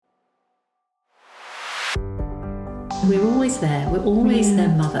We're always there. We're always their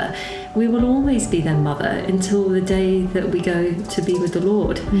mother. We will always be their mother until the day that we go to be with the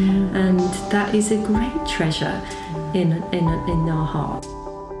Lord. And that is a great treasure in our heart.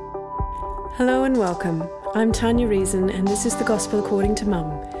 Hello and welcome. I'm Tanya Reason, and this is the Gospel According to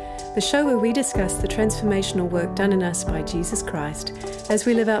Mum, the show where we discuss the transformational work done in us by Jesus Christ as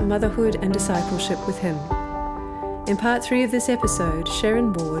we live out motherhood and discipleship with Him. In part 3 of this episode,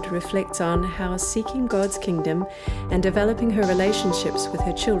 Sharon Ward reflects on how seeking God's kingdom and developing her relationships with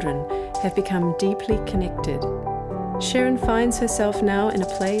her children have become deeply connected. Sharon finds herself now in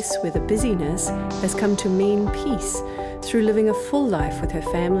a place where the busyness has come to mean peace through living a full life with her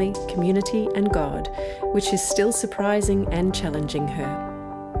family, community, and God, which is still surprising and challenging her.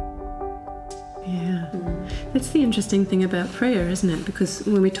 Yeah, that's the interesting thing about prayer, isn't it? Because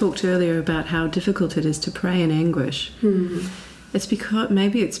when we talked earlier about how difficult it is to pray in anguish, it's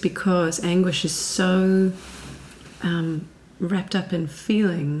because anguish is so wrapped up in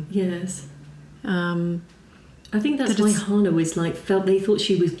feeling. Yes. I think that's why Hannah was they thought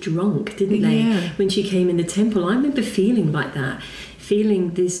she was drunk, didn't they? Yeah. When she came in the temple, I remember feeling like that,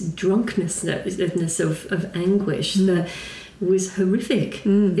 feeling this drunkenness of anguish that was horrific.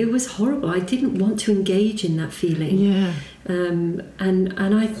 It was horrible. I didn't want to engage in that feeling. Yeah. And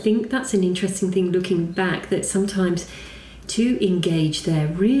I think that's an interesting thing looking back, that sometimes to engage there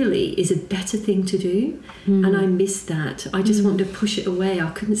really is a better thing to do. And I missed that. I just wanted to push it away. I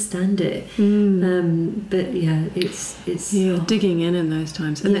couldn't stand it. But yeah, it's digging in those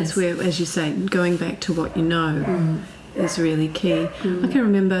times. And that's where, as you say, going back to what you know is really key. I can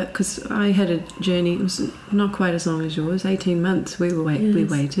remember, because I had a journey, it was not quite as long as yours, 18 months we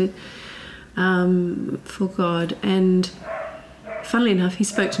waited for God, and funnily enough, He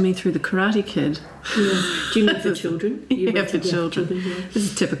spoke to me through the Karate Kid. Do you mean for children? For children. This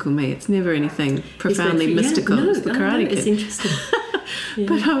is typical me. It's never anything profoundly mystical. It's the Karate Kid. It's interesting.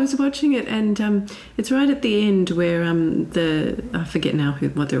 But I was watching it, and it's right at the end where I forget now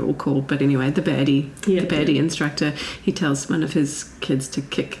what they're all called, but anyway, the baddie instructor, he tells one of his kids to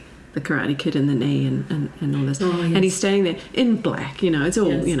kick the Karate Kid in the knee and all this. And he's standing there in black, it's all,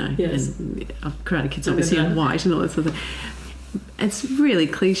 and Karate Kid's obviously in white and all this sort of thing. It's really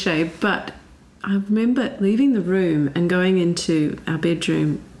cliche, but I remember leaving the room and going into our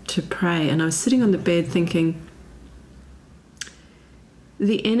bedroom to pray, and I was sitting on the bed thinking,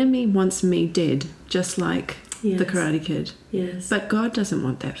 the enemy wants me dead, just like the Karate Kid. Yes. But God doesn't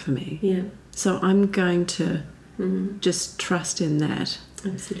want that for me. Yeah. So I'm going to just trust in that.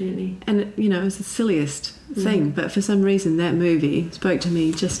 Absolutely. And it was the silliest thing, but for some reason that movie spoke to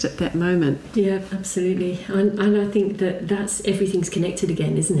me just at that moment. Yeah, absolutely. And I think that's everything's connected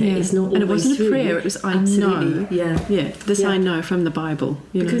again, isn't it? Yeah. It's not always and it wasn't through. a prayer, it was I absolutely. know. Yeah. I know from the Bible.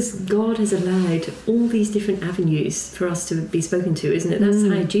 Because God has allowed all these different avenues for us to be spoken to, isn't it? That's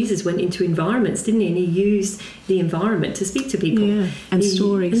how Jesus went into environments, didn't he? And He used the environment to speak to people. Yeah. And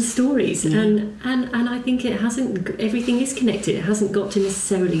stories. Yeah. And I think everything is connected. It hasn't got to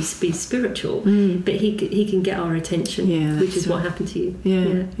necessarily be spiritual, but he can get our attention, which is what happened to you.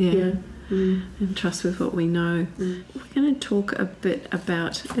 Yeah. And trust with what we know. We're going to talk a bit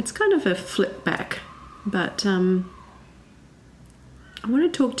about, it's kind of a flip back, but I want to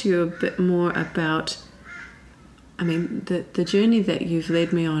talk to you a bit more about, the journey that you've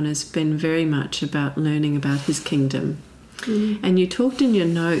led me on has been very much about learning about His kingdom. And you talked in your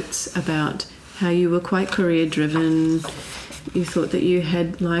notes about how you were quite career driven. You thought that you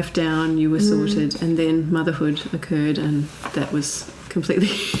had life down, you were sorted, and then motherhood occurred, and that was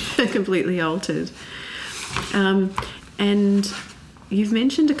completely altered. And you've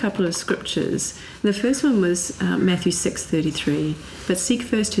mentioned a couple of scriptures. The first one was Matthew 6:33. But seek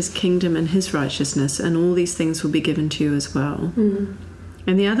first His kingdom and His righteousness, and all these things will be given to you as well. And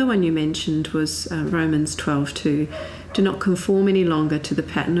the other one you mentioned was Romans 12:2. Do not conform any longer to the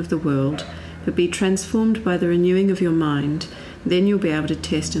pattern of the world, but be transformed by the renewing of your mind. Then you'll be able to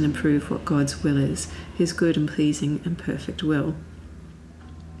test and approve what God's will is, His good and pleasing and perfect will.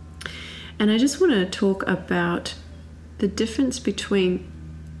 And I just want to talk about the difference between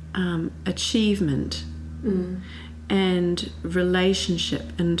achievement and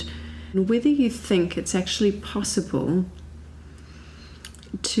relationship, and whether you think it's actually possible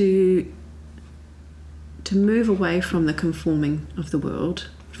to move away from the conforming of the world,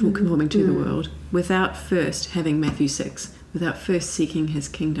 from conforming to the world, without first having Matthew 6, without first seeking His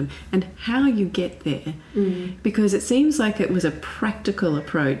kingdom, and how you get there. Because it seems like it was a practical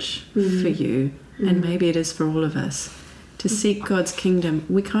approach for you, and maybe it is for all of us. To seek God's kingdom,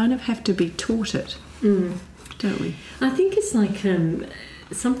 we kind of have to be taught it, don't we? I think it's like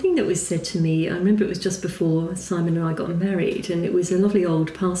something that was said to me, I remember it was just before Simon and I got married, and it was a lovely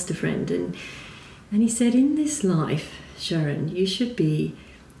old pastor friend, and he said, in this life, Sharon, you should be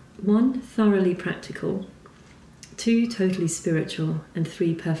 1, thoroughly practical, 2, totally spiritual, and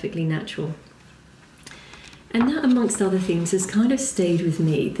 3, perfectly natural. And that, amongst other things, has kind of stayed with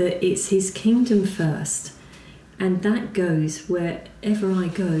me, that it's his kingdom first, and that goes wherever I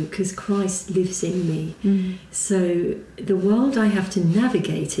go, because Christ lives in me. So the world, I have to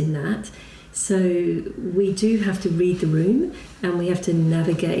navigate in that. So we do have to read the room, and we have to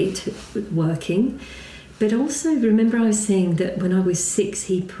navigate working. But also, remember I was saying that when I was 6,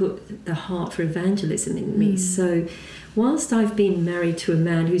 he put the heart for evangelism in me. So whilst I've been married to a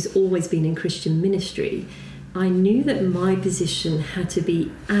man who's always been in Christian ministry, I knew that my position had to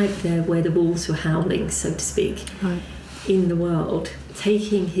be out there where the wolves were howling, so to speak, in the world,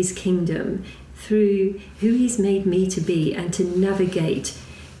 taking his kingdom through who he's made me to be, and to navigate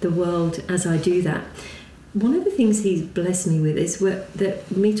the world as I do that. One of the things he's blessed me with is that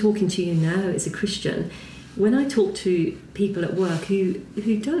me talking to you now as a Christian, when I talk to people at work who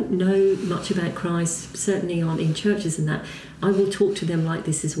don't know much about Christ, certainly aren't in churches and that, I will talk to them like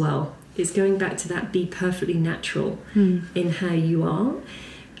this as well. It's going back to that, be perfectly natural in how you are.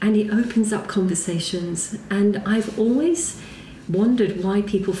 And it opens up conversations. And I've always wondered why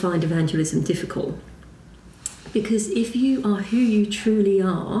people find evangelism difficult. Because if you are who you truly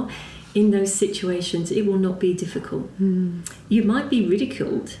are in those situations, it will not be difficult. You might be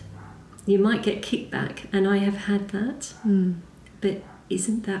ridiculed. You might get kickback. And I have had that. But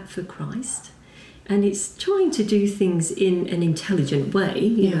isn't that for Christ? And it's trying to do things in an intelligent way,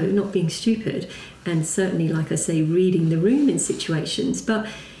 you know, not being stupid. And certainly, like I say, reading the room in situations. But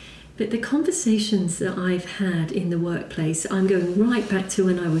the conversations that I've had in the workplace, I'm going right back to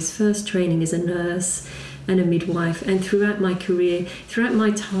when I was first training as a nurse and a midwife, and throughout my career, throughout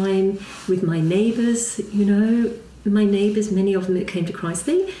my time with my neighbours, you know, my neighbours, many of them that came to Christ,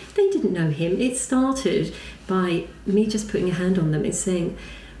 they didn't know him. It started by me just putting a hand on them and saying,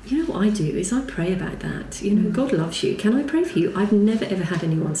 you know what I do is I pray about that. You know, God loves you. Can I pray for you? I've never ever had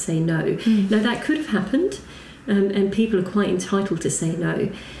anyone say no. Now that could have happened, and people are quite entitled to say no,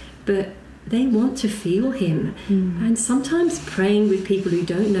 but they want to feel him. And sometimes praying with people who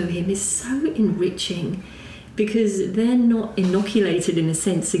don't know him is so enriching, because they're not inoculated in a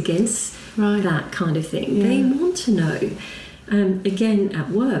sense against that kind of thing. They want to know. Again,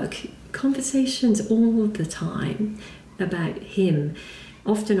 at work, conversations all the time about him.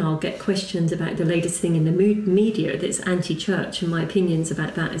 Often I'll get questions about the latest thing in the media that's anti-church, and my opinions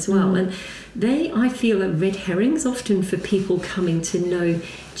about that as well. And they, I feel, are red herrings often for people coming to know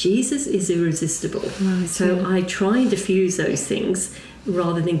Jesus is irresistible. So I try and diffuse those things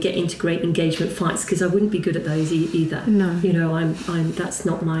rather than get into great engagement fights, because I wouldn't be good at those either. You know, I'm that's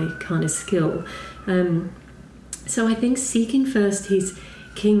not my kind of skill. So I think seeking first his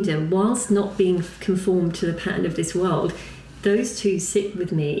kingdom, whilst not being conformed to the pattern of this world, those two sit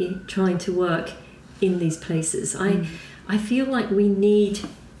with me trying to work in these places. I feel like we need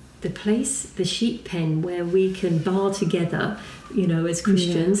the place, the sheep pen, where we can bar together, you know, as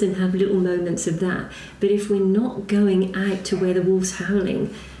Christians, and have little moments of that. But if we're not going out to where the wolves are howling,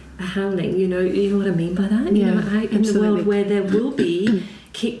 you know what I mean by that? You know, out in the world where there will be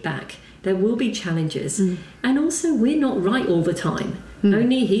kickback, there will be challenges, and also we're not right all the time.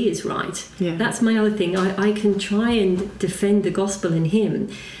 Only he is right. That's my other thing. I can try and defend the gospel in him,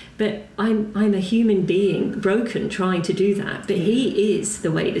 but I'm a human being, broken, trying to do that. But he is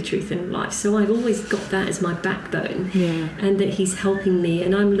the way, the truth, and life. So I've always got that as my backbone, and that he's helping me,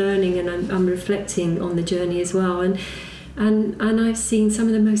 and I'm learning, and I'm reflecting on the journey as well. And I've seen some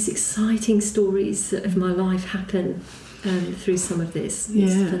of the most exciting stories of my life happen through some of this.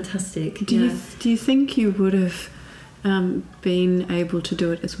 It's fantastic. Do you think you would have been able to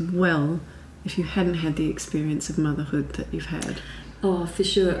do it as well if you hadn't had the experience of motherhood that you've had? Oh, for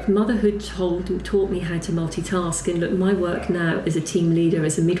sure. Motherhood taught me how to multitask. And look, my work now as a team leader,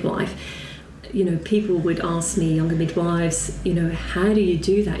 as a midwife, you know, people would ask me, younger midwives, you know, how do you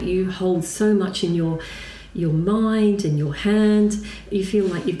do that? You hold so much in your mind and your hand. You feel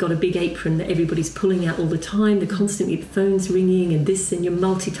like you've got a big apron that everybody's pulling out all the time. The phone's ringing and this, and you're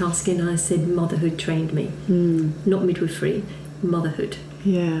multitasking. And I said, motherhood trained me, not midwifery, motherhood.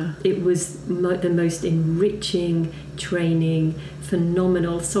 It was the most enriching training,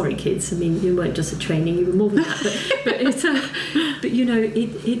 phenomenal. Sorry, kids. I mean, you weren't just a training; you were more than that. But you know,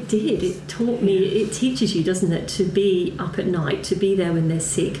 it did. It taught me. It teaches you, doesn't it, to be up at night, to be there when they're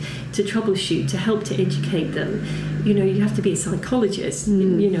sick, to troubleshoot, to help to educate them. You know, you have to be a psychologist.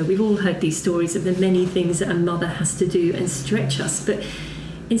 You know, we've all heard these stories of the many things that a mother has to do and stretch us, but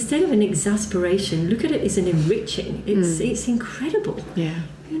instead of an exasperation, look at it as an enriching. It's incredible. Yeah.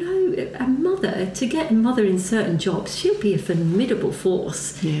 You know, a mother, to get a mother in certain jobs, she'll be a formidable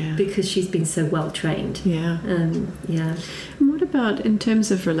force because she's been so well trained. Yeah. Yeah. And what about in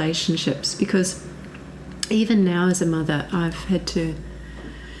terms of relationships? Because even now as a mother, I've had to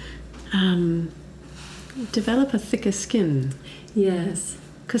develop a thicker skin. Yes.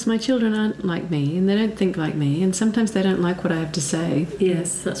 Because my children aren't like me, and they don't think like me, and sometimes they don't like what I have to say.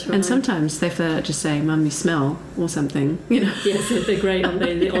 Yes, that's right. And sometimes they flat out just say, "Mum, you smell," or something. You know. Yes, they're great, aren't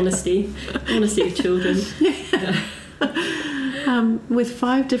they? The honesty of children. Yeah. With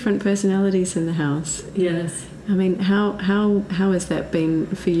 5 different personalities in the house. Yes. I mean, how has that been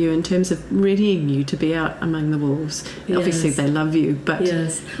for you in terms of readying you to be out among the wolves? Yes. Obviously, they love you, but...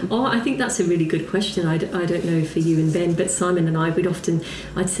 Yes. Oh, I think that's a really good question. I don't know for you and Ben, but Simon and I would often...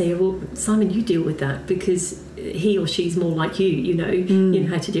 I'd say, well, Simon, you deal with that because he or she's more like you, you know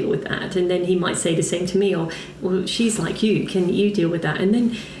how to deal with that. And then he might say the same to me, or, well, she's like you, can you deal with that? And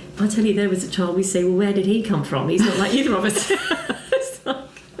then I'll tell you, there was a child, we say, well, where did he come from? He's not like either of us.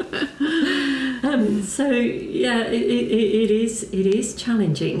 So yeah, it is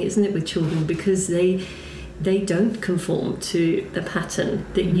challenging, isn't it, with children, because they don't conform to the pattern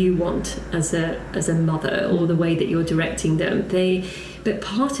that you want as a mother, or the way that you're directing them. But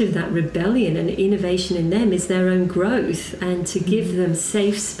part of that rebellion and innovation in them is their own growth, and to give them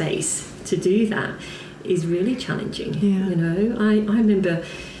safe space to do that is really challenging. Yeah. You know, I remember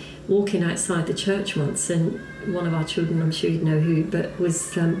walking outside the church once, and one of our children, I'm sure you know who, but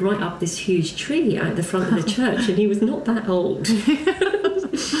was right up this huge tree out the front of the church, and he was not that old.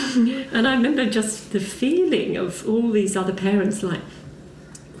 And I remember just the feeling of all these other parents like,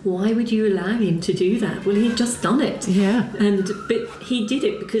 why would you allow him to do that? Well, he'd just done it. Yeah. But he did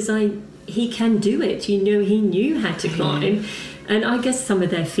it because he can do it. You know, he knew how to climb. And I guess some of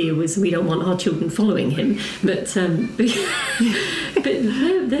their fear was, we don't want our children following him. But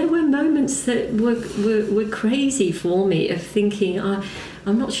there were moments that were crazy for me, of thinking, I'm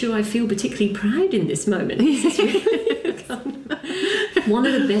not sure I feel particularly proud in this moment. This is really one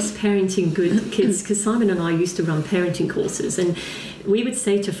of the best parenting good kids, because Simon and I used to run parenting courses, and we would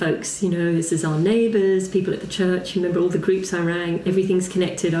say to folks, you know, this is our neighbours, people at the church, you remember all the groups I ran, everything's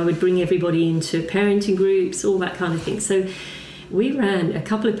connected. I would bring everybody into parenting groups, all that kind of thing. So we ran a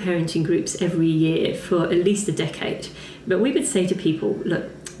couple of parenting groups every year for at least a decade. But we would say to people, look,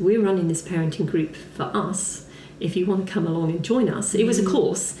 we're running this parenting group for us. If you want to come along and join us, it was a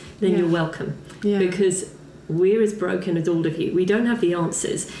course, then you're welcome. Yeah. Because we're as broken as all of you. We don't have the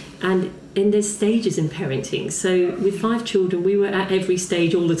answers. And there's stages in parenting. So with 5 children, we were at every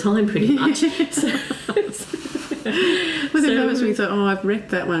stage all the time, pretty much. With the moments where you thought, I've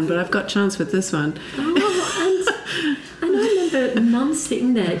wrecked that one, but I've got chance with this one. And I remember Mum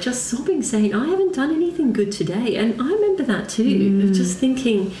sitting there just sobbing, saying, I haven't done anything good today. And I remember that too, of just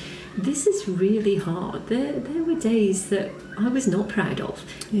thinking, this is really hard. There were days that I was not proud of,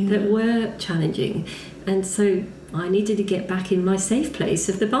 that were challenging. And so I needed to get back in my safe place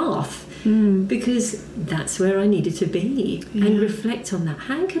of the bath, because that's where I needed to be, and reflect on that.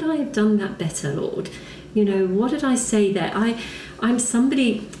 How could I have done that better, Lord? You know, what did I say there? I'm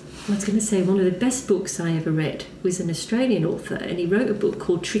somebody... I was going to say, one of the best books I ever read was an Australian author, and he wrote a book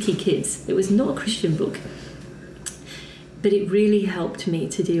called Tricky Kids. It was not a Christian book, but it really helped me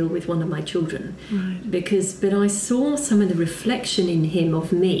to deal with one of my children. Right. But I saw some of the reflection in him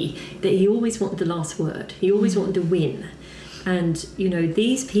of me, that he always wanted the last word. He always wanted to win. And, you know,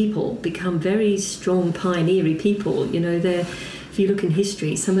 these people become very strong, pioneering people. You know, if you look in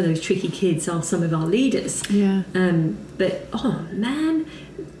history, some of those tricky kids are some of our leaders. Yeah. But, oh, man...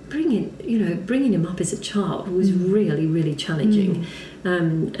 Bringing him up as a child was really, really challenging,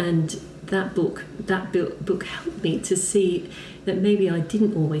 and that book helped me to see that maybe I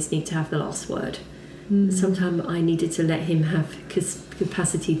didn't always need to have the last word. Sometimes I needed to let him have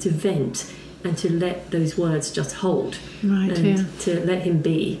capacity to vent, and to let those words just hold, and to let him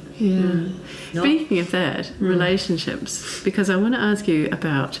be. Speaking of that, relationships, because I want to ask you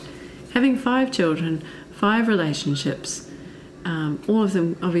about having 5 children, 5 relationships. All of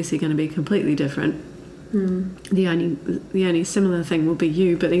them obviously going to be completely different. The only similar thing will be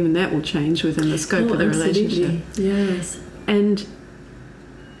you, but even that will change within the scope of the relationship. Yes. And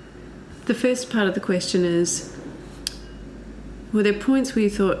the first part of the question is, Were there points where you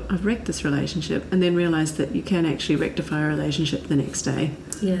thought, I've wrecked this relationship, and then realised that you can actually rectify a relationship the next day?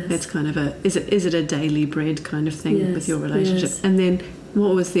 Yes. That's kind of is it a daily bread kind of thing with your relationship? Yes. And then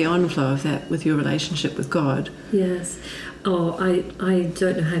what was the onflow of that with your relationship with God? Yes. Oh, I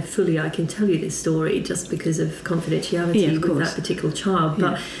don't know how fully I can tell you this story just because of confidentiality with that particular child.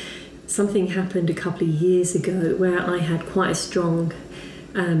 But something happened a couple of years ago where I had quite a strong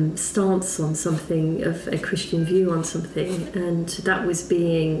stance on something, of a Christian view on something, and that was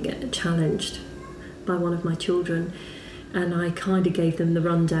being challenged by one of my children. And I kind of gave them the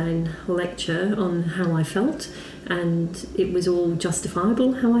rundown lecture on how I felt, and it was all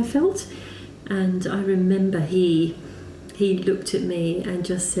justifiable how I felt. And I remember he looked at me and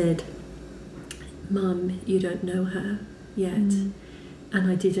just said, "Mum, you don't know her yet." And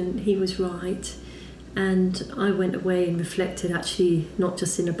I didn't. He was right. And I went away and reflected, actually, not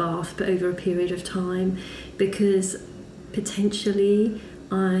just in a bath, but over a period of time, because potentially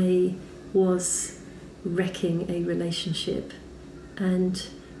I was wrecking a relationship. And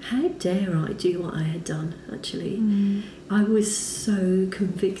how dare I do what I had done, actually? I was so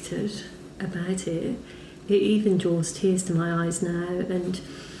convicted about it. It even draws tears to my eyes now.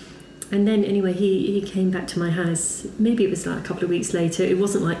 And then, anyway, he came back to my house. Maybe it was like a couple of weeks later. It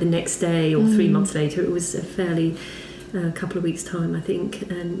wasn't like the next day or 3 months later. It was a fairly couple of weeks' time, I think.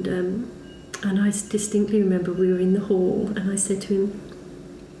 And I distinctly remember we were in the hall, and I said to him,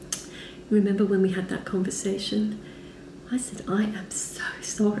 "Remember when we had that conversation?" I said, "I am so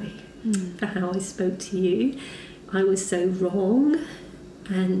sorry for how I spoke to you. I was so wrong,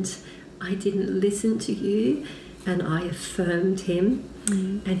 and I didn't listen to you." And I affirmed him.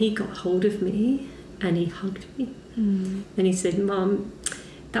 And he got hold of me and he hugged me. And he said, "Mum,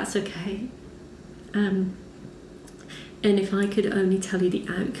 that's okay. And if I could only tell you, the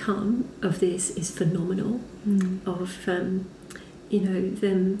outcome of this is phenomenal, of,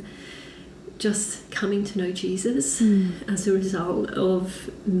 them just coming to know Jesus as a result of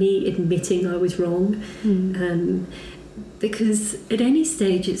me admitting I was wrong. Because at any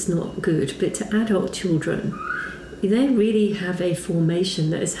stage it's not good, but to adult children, they really have a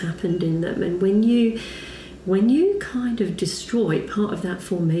formation that has happened in them, and when you kind of destroy part of that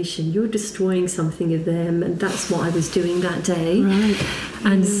formation, you're destroying something of them, and that's what I was doing that day. Right.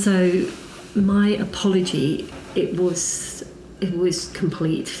 And so my apology, it was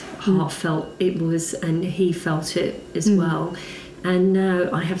complete, heartfelt. It was, and he felt it as well. And now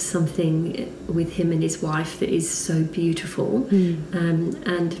I have something with him and his wife that is so beautiful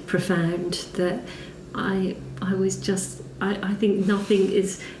and profound, that I was just, I think nothing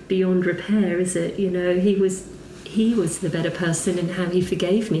is beyond repair, is it? You know, he was the better person in how he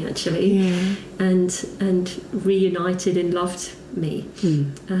forgave me, actually, and reunited and loved me.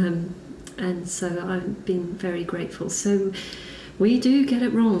 And so I've been very grateful. So we do get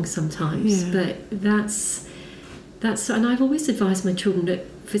it wrong sometimes, but that's, and I've always advised my children that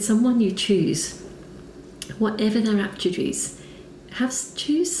for someone you choose, whatever their attributes,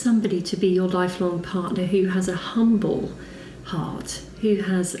 choose somebody to be your lifelong partner who has a humble heart, who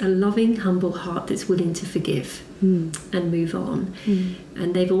has a loving, humble heart that's willing to forgive and move on.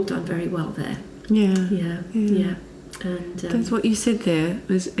 And they've all done very well there. Yeah. And that's what you said there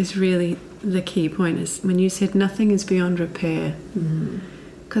is really the key point, is when you said nothing is beyond repair.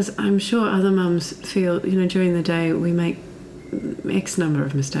 Because I'm sure other mums feel, during the day we make X number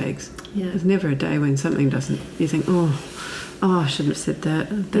of mistakes. There's never a day when something doesn't, you think, oh, I shouldn't have said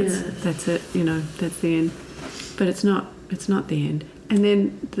that. That's it. That's the end. But it's not the end. And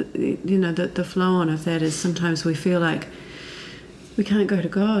then the flow on of that is sometimes we feel like we can't go to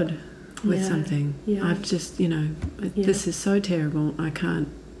God with something. I've just this is so terrible. I can't.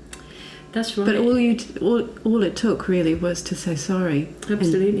 That's right. But all it took really was to say sorry.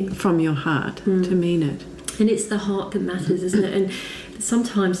 Absolutely. From your heart, to mean it. And it's the heart that matters, isn't it? And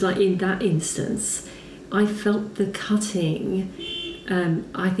sometimes, like in that instance, I felt the cutting,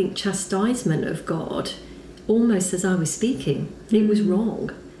 I think, chastisement of God almost as I was speaking. It was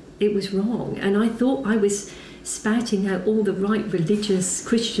wrong. It was wrong. And I thought I was spouting out all the right religious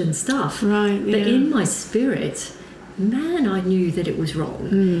Christian stuff. Right. Yeah. But in my spirit, man, I knew that it was wrong.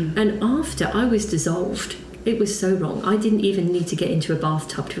 And after, I was dissolved. It was so wrong. I didn't even need to get into a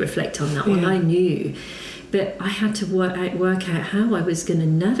bathtub to reflect on that one. I knew. But I had to work out how I was going to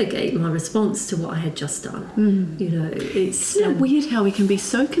navigate my response to what I had just done. Isn't it weird how we can be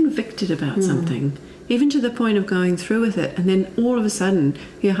so convicted about something, even to the point of going through with it, and then all of a sudden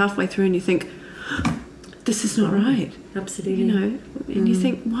you're halfway through and you think, this is not right. Absolutely. You know, and you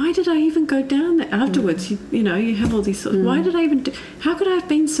think, why did I even go down there afterwards? You know, you have all these thoughts. Why did I even how could I have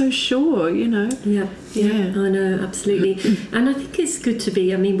been so sure, you know? Yeah, I know, absolutely. And I think it's good to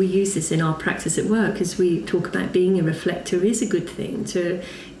be, I mean, we use this in our practice at work as we talk about being a reflector is a good thing, to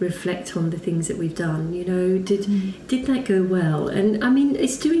reflect on the things that we've done. You know, did that go well? And I mean,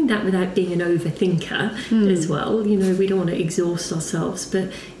 it's doing that without being an overthinker as well. You know, we don't want to exhaust ourselves, but,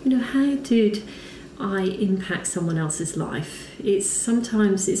 you know, how did I impact someone else's life?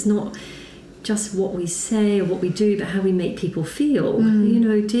 Sometimes it's not just what we say or what we do, but how we make people feel. You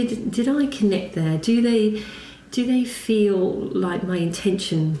know, did I connect there? Do they feel like my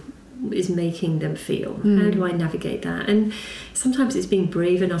intention is making them feel? How do I navigate that? And sometimes it's being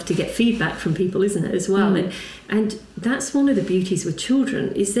brave enough to get feedback from people, isn't it, as well? And that's one of the beauties with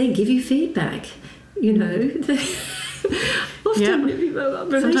children, is they give you feedback. You know, often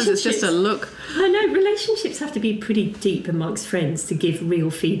sometimes it's just a look. I know, relationships have to be pretty deep amongst friends to give real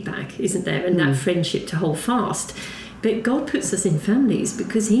feedback, isn't there? And that friendship to hold fast. But God puts us in families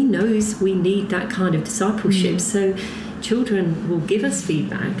because he knows we need that kind of discipleship. So children will give us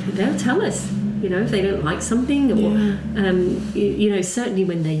feedback. They'll tell us, you know, if they don't like something, or you know, certainly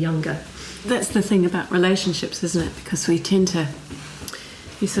when they're younger. That's the thing about relationships, isn't it? Because we tend to,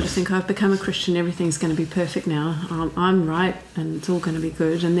 you sort of think, I've become a Christian, everything's going to be perfect now, I'm right, and it's all going to be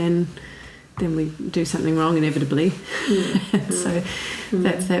good, and then we do something wrong inevitably. So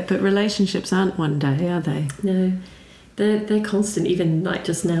that's that. But relationships aren't one day, are they? No, they're constant. Even like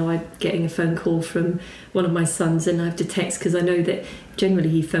just now, I'm getting a phone call from one of my sons, and I have to text because I know that generally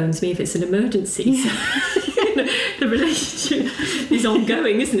he phones me if it's an emergency. So, you know, the relationship is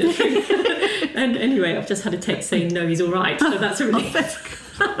ongoing, isn't it? And anyway, I've just had a text saying no, he's all right. So that's a relief.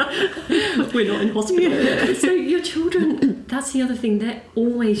 We're not in hospital. So your children, that's the other thing, they're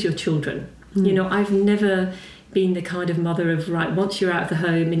always your children. You know, I've never been the kind of mother of, right, once you're out of the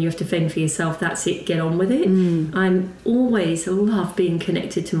home and you have to fend for yourself, that's it, get on with it. I'm always love being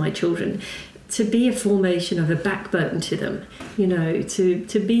connected to my children, to be a formation of a backbone to them, you know, to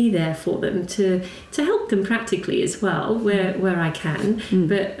be there for them, to help them practically as well where I can.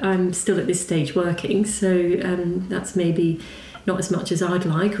 But I'm still at this stage working, so that's maybe not as much as I'd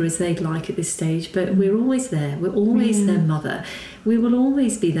like or as they'd like at this stage, but we're always there. We're always their mother. We will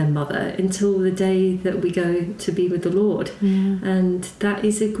always be their mother until the day that we go to be with the Lord. And that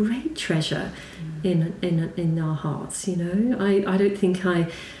is a great treasure in our hearts, you know. I don't think I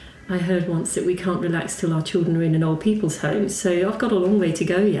heard once that we can't relax till our children are in an old people's home, so I've got a long way to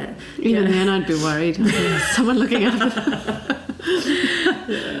go yet. Even then I'd be worried. Someone looking after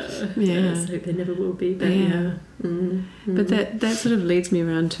Let's hope there never will be. But But that sort of leads me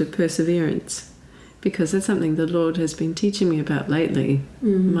around to perseverance, because that's something the Lord has been teaching me about lately.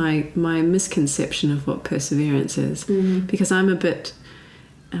 My misconception of what perseverance is, because I'm a bit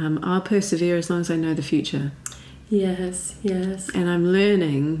I'll persevere as long as I know the future. Yes. And I'm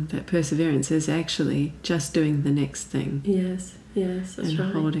learning that perseverance is actually just doing the next thing. Yes, that's and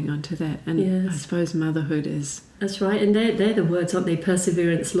right. Holding on to that. And I suppose motherhood is... That's right, and they're the words, aren't they?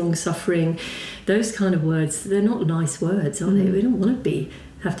 Perseverance, long-suffering, those kind of words. They're not nice words, are they? We don't want to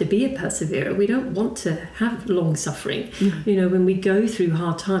have to be a perseverer. We don't want to have long-suffering. You know, when we go through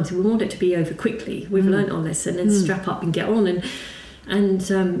hard times, we want it to be over quickly. We've learnt our lesson and strap up and get on. And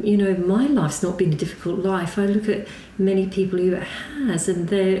you know, my life's not been a difficult life. I look at many people who it has, and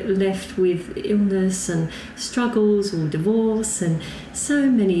they're left with illness and struggles or divorce and so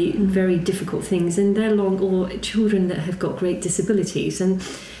many very difficult things, and they're or children that have got great disabilities, and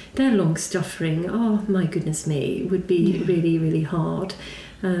they're long-suffering. Oh my goodness me, it would be really, really hard.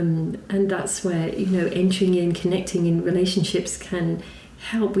 And that's where, you know, entering in, connecting in relationships can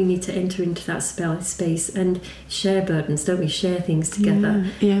help. We need to enter into that space and share burdens, don't we? Share things together.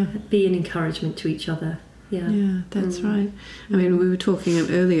 Be an encouragement to each other. That's right. I mean, we were talking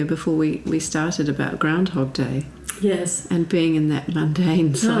earlier before we started about Groundhog Day. Yes. And being in that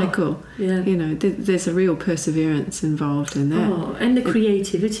mundane cycle. You know, there's a real perseverance involved in that. And the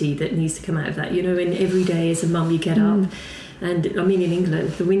creativity that needs to come out of that. You know, and every day as a mum you get up. And I mean, in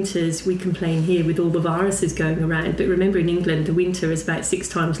England, the winters, we complain here with all the viruses going around. But remember, in England, the winter is about 6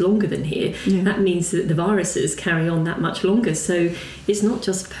 times longer than here. That means that the viruses carry on that much longer. So it's not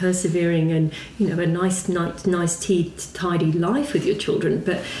just persevering and, you know, a nice, tidy life with your children,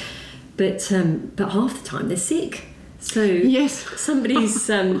 but half the time they're sick. So somebody's,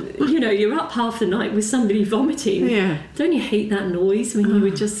 you know, you're up half the night with somebody vomiting. Don't you hate that noise when you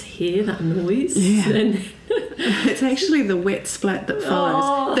would just hear that noise? It's actually the wet splat that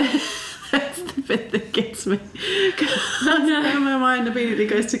follows. That's the bit that gets me. My mind immediately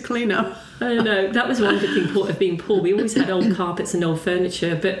goes to clean up. I know. That was one good thing of being poor. We always had old carpets and old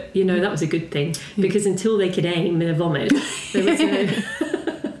furniture, but, that was a good thing. Because until they could aim and vomit, there was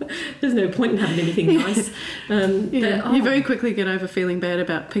there's no point in having anything nice. You very quickly get over feeling bad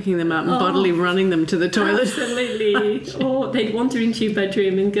about picking them up and bodily running them to the toilet. Absolutely. Or they'd wander into your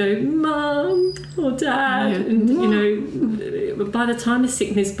bedroom and go, Mum or Dad. Yeah. And, by the time a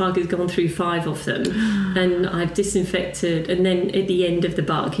sickness bug has gone through 5 of them and I've disinfected, and then at the end of the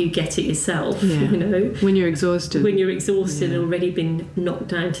bug, you get it yourself, When you're exhausted. And already been knocked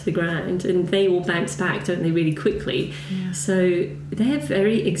down to the ground, and they all bounce back, don't they, really quickly. Yeah. So they're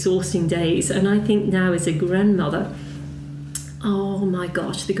very exhausting days, and I think now as a grandmother, oh my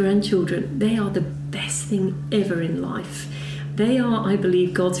gosh, the grandchildren, they are the best thing ever in life. They are, I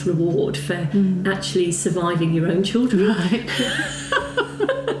believe, God's reward for actually surviving your own children. Right.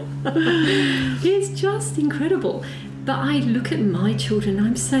 It's just incredible. But I look at my children,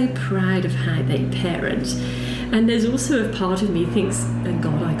 I'm so proud of how they parent. And there's also a part of me thinks, oh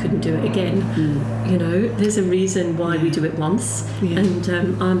God, I couldn't do it again. There's a reason why we do it once. Yeah. And,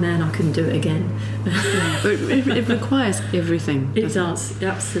 oh man, I couldn't do it again. But it requires everything. It does,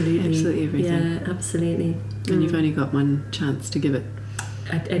 absolutely. Absolutely everything. Yeah, absolutely. And you've only got one chance to give it.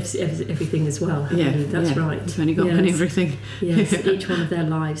 Everything as well. That's right. You've only got one everything. Yes, each one of their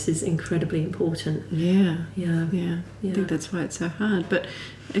lives is incredibly important. Yeah. I think that's why it's so hard. But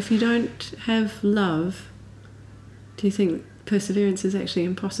if you don't have love, do you think perseverance is actually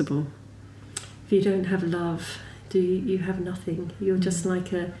impossible? If you don't have love, you have nothing. You're just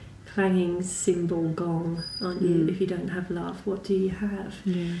like a clanging cymbal gong, aren't you? If you don't have love, what do you have?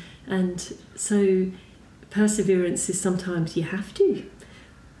 Yeah. And so perseverance is sometimes you have to.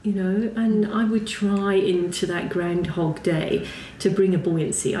 And I would try into that Groundhog Day to bring a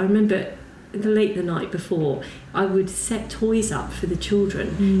buoyancy. I remember the night before, I would set toys up for the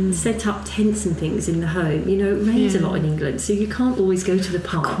children, set up tents and things in the home. It rains a lot in England, so you can't always go to the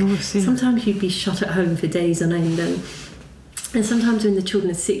park. Of course, yeah. Sometimes you'd be shut at home for days on end, and sometimes when the children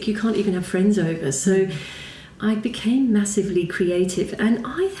are sick, you can't even have friends over. So I became massively creative, and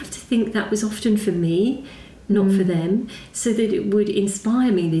I have to think that was often for me, not for them, so that it would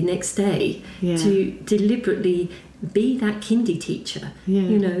inspire me the next day to deliberately be that kindy teacher,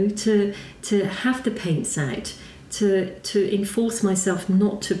 to have the paints out, to enforce myself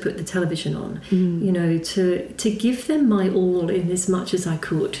not to put the television on, to give them my all in as much as I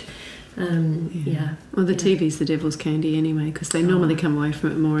could. Well, the TV's the devil's candy anyway, because they normally come away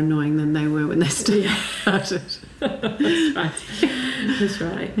from it more annoying than they were when they started. That's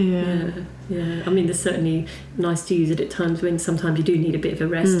right. Yeah. I mean, there's certainly nice to use it at times when sometimes you do need a bit of a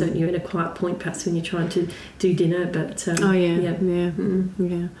rest, don't you? In a quiet point, perhaps when you're trying to do dinner. But and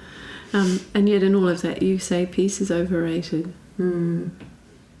yet, in all of that, you say peace is overrated.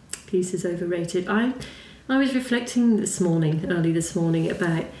 Peace is overrated. I was reflecting early this morning,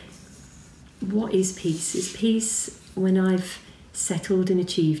 about what is peace? Is peace when I've settled and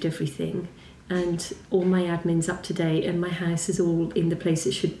achieved everything, and all my admin's up to date, and my house is all in the place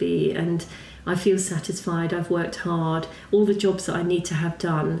it should be, and I feel satisfied, I've worked hard, all the jobs that I need to have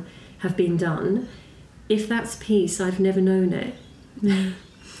done have been done? If that's peace, I've never known it.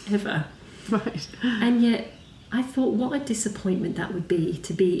 Ever. Right. And yet I thought, what a disappointment that would be,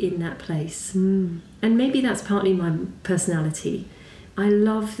 to be in that place. And maybe that's partly my personality. I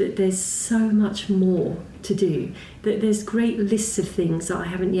love that there's so much more to do, that there's great lists of things that I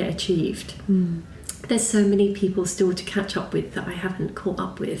haven't yet achieved. There's so many people still to catch up with that I haven't caught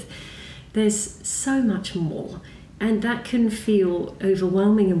up with. There's so much more, and that can feel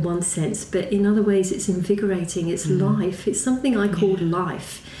overwhelming in one sense, but in other ways it's invigorating. It's life. It's something I call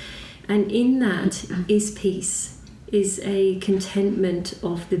life, and in that is peace, is a contentment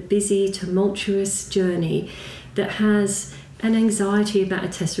of the busy, tumultuous journey that has an anxiety about a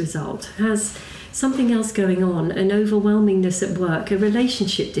test result, has something else going on, an overwhelmingness at work, a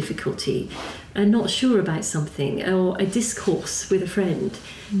relationship difficulty, and not sure about something, or a discourse with a friend.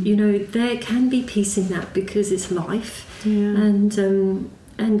 There can be peace in that, because it's life, and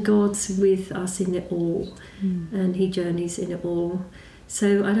God's with us in it all, and He journeys in it all.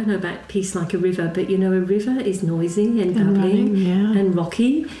 So I don't know about peace like a river, but a river is noisy and babbling and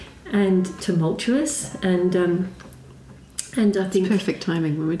rocky and tumultuous, and I think it's perfect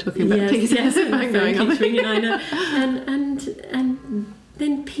timing when we're talking about peace. Yes, going on. I know. And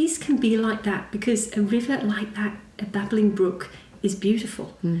then peace can be like that, because a river like that, a babbling brook, is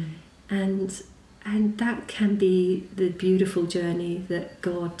beautiful, and that can be the beautiful journey that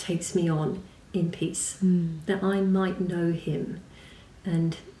God takes me on in peace, that I might know Him,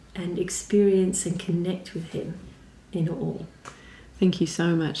 and and experience and connect with him in all. Thank you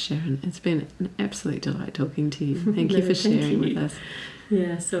so much, Sharon. It's been an absolute delight talking to you. Thank you for sharing with us.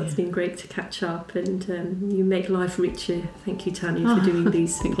 Yeah, so it's been great to catch up, and you make life richer. Thank you, Tanya, for doing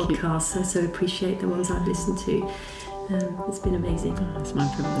these podcasts. I so appreciate the ones I've listened to. It's been amazing. It's my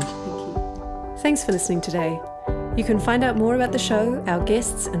privilege. Thank you. Thanks for listening today. You can find out more about the show, our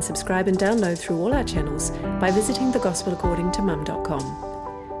guests, and subscribe and download through all our channels by visiting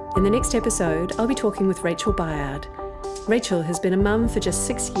thegospelacordingtomum.com. In the next episode, I'll be talking with Rachel Bayard. Rachel has been a mum for just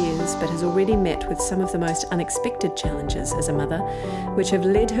 6 years, but has already met with some of the most unexpected challenges as a mother, which have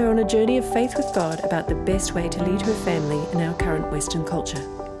led her on a journey of faith with God about the best way to lead her family in our current Western culture.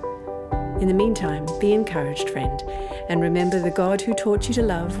 In the meantime, be encouraged, friend, and remember the God who taught you to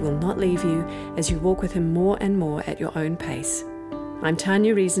love will not leave you as you walk with him more and more at your own pace. I'm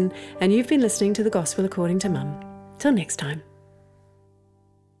Tanya Reason, and you've been listening to The Gospel According to Mum. Till next time.